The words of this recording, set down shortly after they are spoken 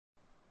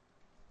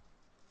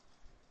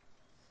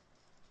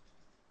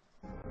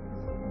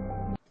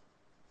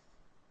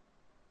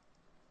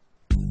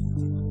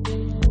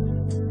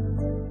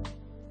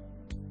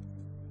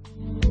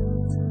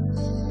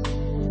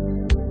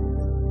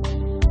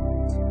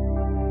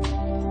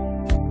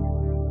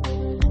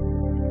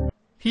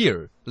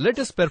Here, let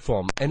us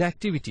perform an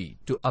activity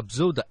to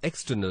observe the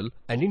external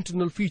and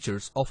internal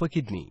features of a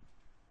kidney.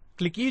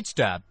 Click each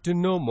tab to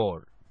know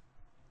more.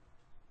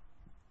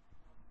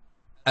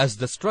 As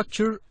the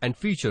structure and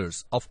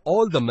features of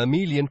all the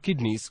mammalian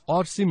kidneys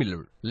are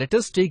similar, let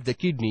us take the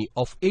kidney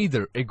of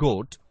either a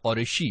goat or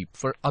a sheep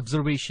for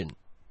observation.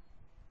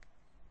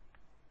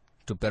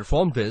 To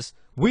perform this,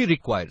 we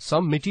require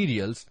some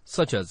materials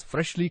such as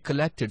freshly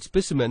collected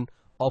specimen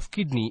of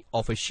kidney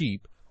of a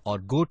sheep or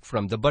goat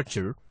from the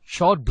butcher,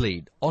 short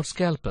blade or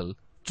scalpel,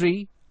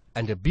 tray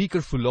and a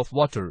beaker full of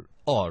water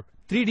or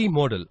 3D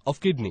model of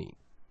kidney.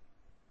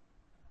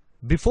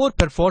 Before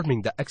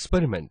performing the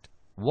experiment,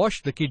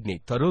 wash the kidney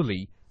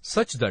thoroughly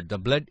such that the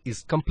blood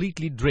is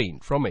completely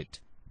drained from it.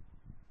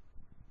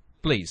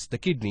 Place the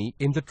kidney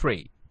in the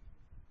tray.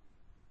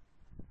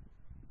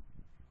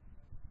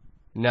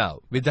 Now,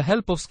 with the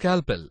help of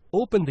scalpel,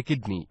 open the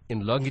kidney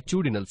in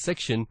longitudinal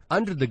section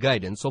under the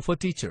guidance of a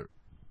teacher.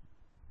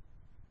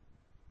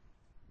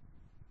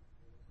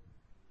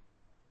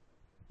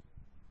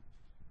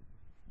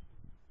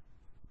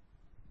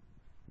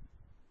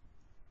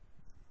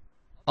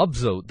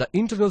 Observe the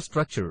internal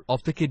structure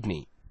of the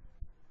kidney.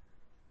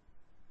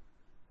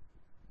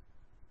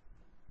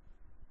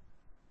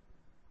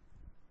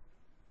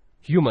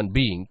 Human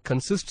being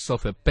consists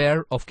of a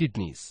pair of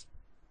kidneys.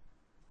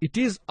 It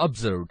is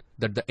observed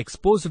that the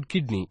exposed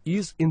kidney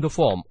is in the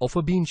form of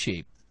a bean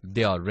shape.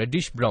 They are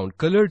reddish-brown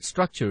colored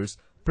structures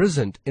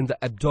present in the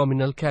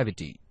abdominal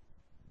cavity.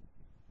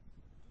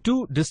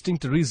 Two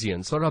distinct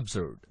regions are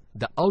observed,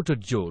 the outer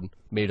zone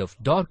made of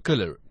dark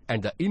color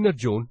and the inner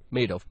zone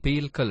made of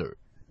pale color.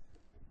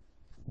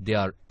 They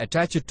are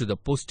attached to the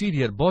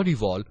posterior body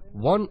wall,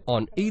 one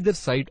on either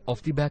side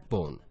of the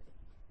backbone.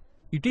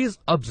 It is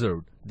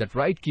observed that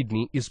right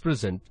kidney is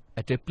present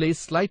at a place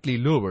slightly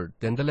lower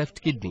than the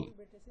left kidney.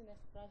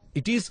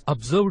 It is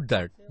observed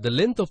that the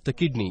length of the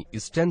kidney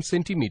is 10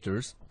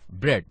 centimeters,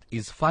 breadth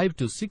is 5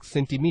 to 6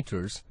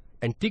 centimeters,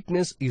 and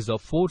thickness is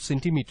of 4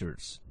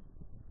 centimeters.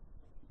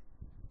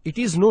 It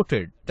is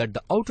noted that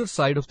the outer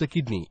side of the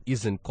kidney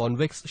is in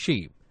convex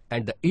shape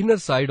and the inner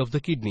side of the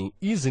kidney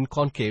is in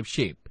concave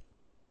shape.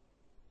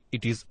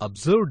 It is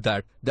observed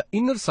that the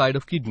inner side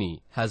of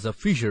kidney has a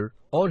fissure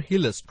or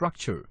hillock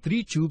structure.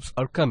 3 tubes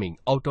are coming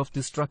out of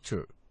this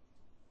structure.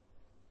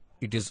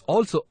 It is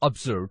also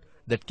observed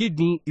that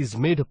kidney is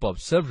made up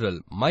of several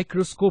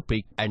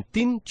microscopic and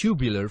thin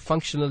tubular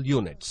functional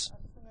units.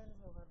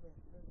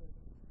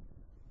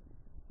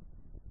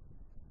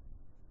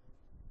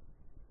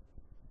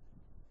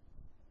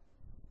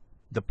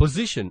 The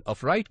position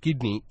of right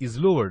kidney is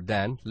lower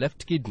than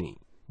left kidney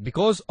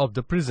because of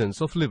the presence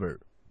of liver.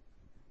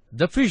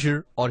 The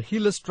fissure or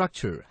hillock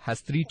structure has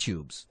 3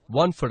 tubes,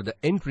 one for the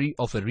entry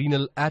of a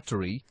renal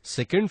artery,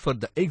 second for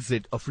the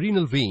exit of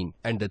renal vein,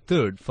 and the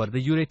third for the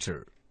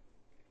ureter.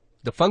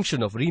 The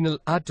function of renal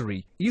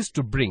artery is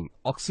to bring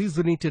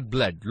oxygenated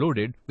blood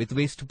loaded with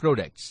waste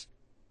products.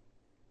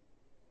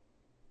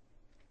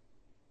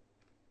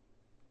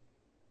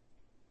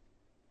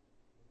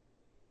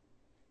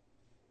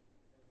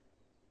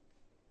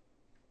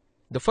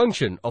 The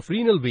function of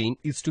renal vein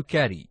is to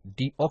carry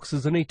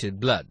deoxygenated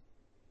blood.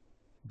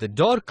 The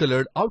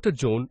dark-colored outer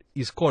zone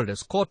is called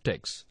as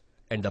cortex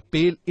and the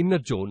pale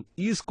inner zone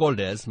is called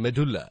as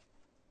medulla.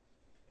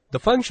 The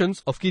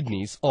functions of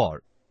kidneys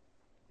are: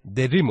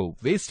 they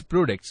remove waste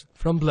products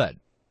from blood.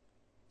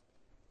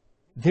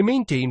 They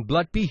maintain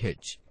blood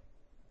pH.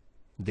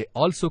 They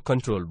also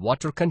control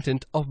water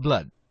content of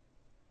blood.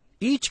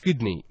 Each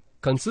kidney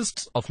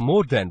consists of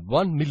more than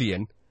 1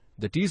 million,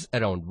 that is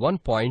around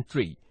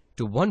 1.3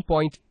 to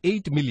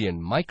 1.8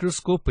 million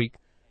microscopic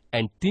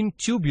and thin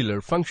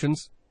tubular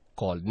functions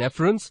called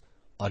nephrons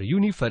or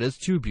uniferous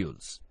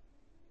tubules.